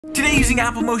Today, using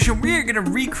Apple Motion, we are going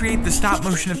to recreate the stop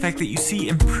motion effect that you see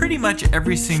in pretty much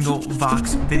every single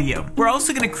Vox video. We're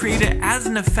also going to create it as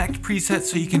an effect preset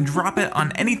so you can drop it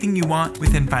on anything you want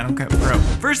within Final Cut Pro.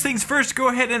 First things first, go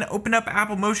ahead and open up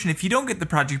Apple Motion. If you don't get the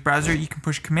project browser, you can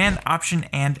push Command, Option,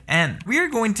 and N. We are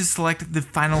going to select the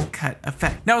Final Cut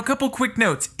effect. Now, a couple quick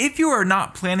notes. If you are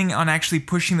not planning on actually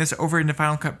pushing this over into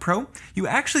Final Cut Pro, you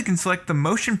actually can select the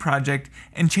Motion project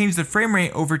and change the frame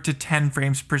rate over to 10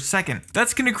 frames per second.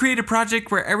 That's going to create a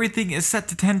project where everything is set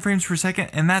to 10 frames per second,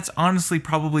 and that's honestly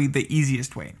probably the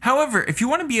easiest way. However, if you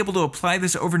want to be able to apply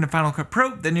this over into Final Cut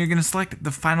Pro, then you're going to select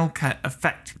the Final Cut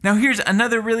effect. Now here's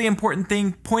another really important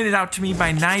thing pointed out to me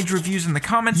by Nige Reviews in the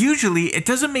comments. Usually, it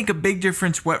doesn't make a big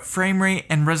difference what frame rate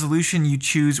and resolution you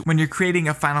choose when you're creating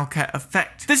a Final Cut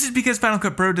effect. This is because Final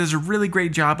Cut Pro does a really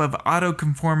great job of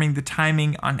auto-conforming the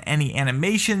timing on any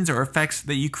animations or effects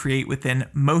that you create within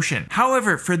Motion.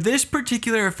 However, for this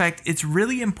particular effect, it's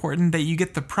really important that you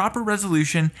get the proper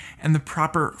resolution and the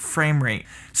proper frame rate.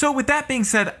 So with that being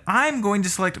said, I'm going to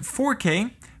select 4K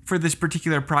for this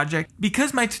particular project.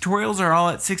 Because my tutorials are all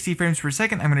at 60 frames per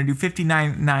second, I'm going to do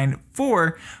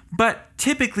 59.94, but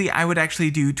typically I would actually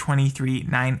do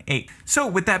 23.98. So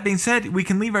with that being said, we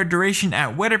can leave our duration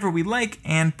at whatever we like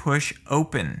and push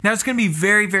open. Now it's going to be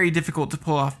very, very difficult to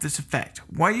pull off this effect.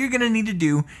 What you're going to need to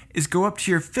do is go up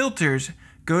to your filters,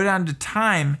 go down to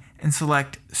time, and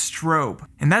select strobe.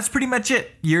 And that's pretty much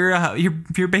it.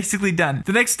 You're basically done.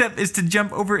 The next step is to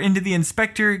jump over into the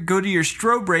inspector, go to your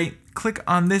strobe rate, click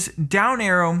on this down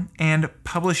arrow and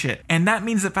publish it. And that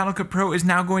means that Final Cut Pro is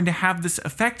now going to have this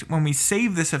effect when we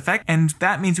save this effect, and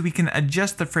that means we can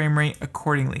adjust the frame rate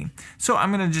accordingly. So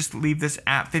I'm going to just leave this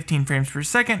at 15 frames per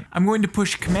second. I'm going to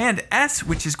push Command S,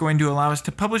 which is going to allow us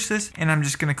to publish this, and I'm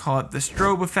just going to call it the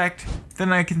strobe effect.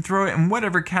 Then I can throw it in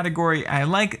whatever category I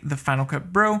like, the Final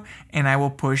Cut Pro, and I will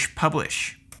push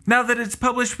publish. Now that it's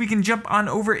published, we can jump on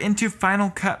over into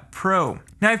Final Cut Pro.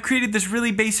 Now I've created this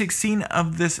really basic scene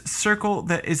of this circle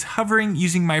that is hovering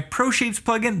using my Pro Shapes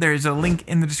plugin. There is a link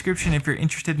in the description if you're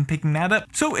interested in picking that up.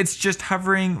 So it's just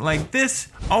hovering like this.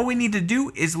 All we need to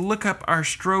do is look up our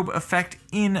strobe effect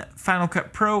in Final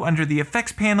Cut Pro under the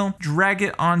effects panel, drag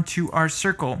it onto our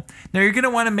circle. Now you're going to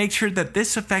want to make sure that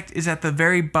this effect is at the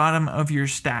very bottom of your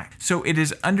stack, so it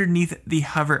is underneath the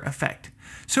hover effect.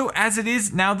 So as it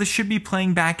is, now this should be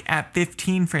playing back at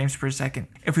 15 frames per second.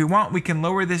 If we want, we can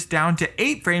lower this down to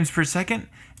 8 frames per second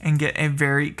and get a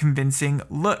very convincing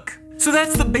look. So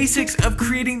that's the basics of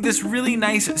creating this really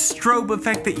nice strobe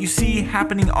effect that you see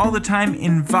happening all the time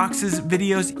in Vox's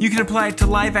videos. You can apply it to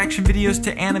live action videos,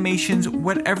 to animations,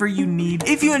 whatever you need.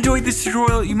 If you enjoyed this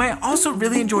tutorial, you might also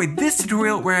really enjoy this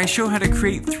tutorial where I show how to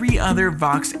create 3 other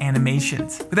Vox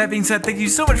animations. With that being said, thank you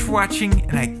so much for watching,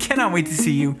 and I cannot wait to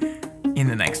see you in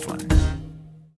the next one.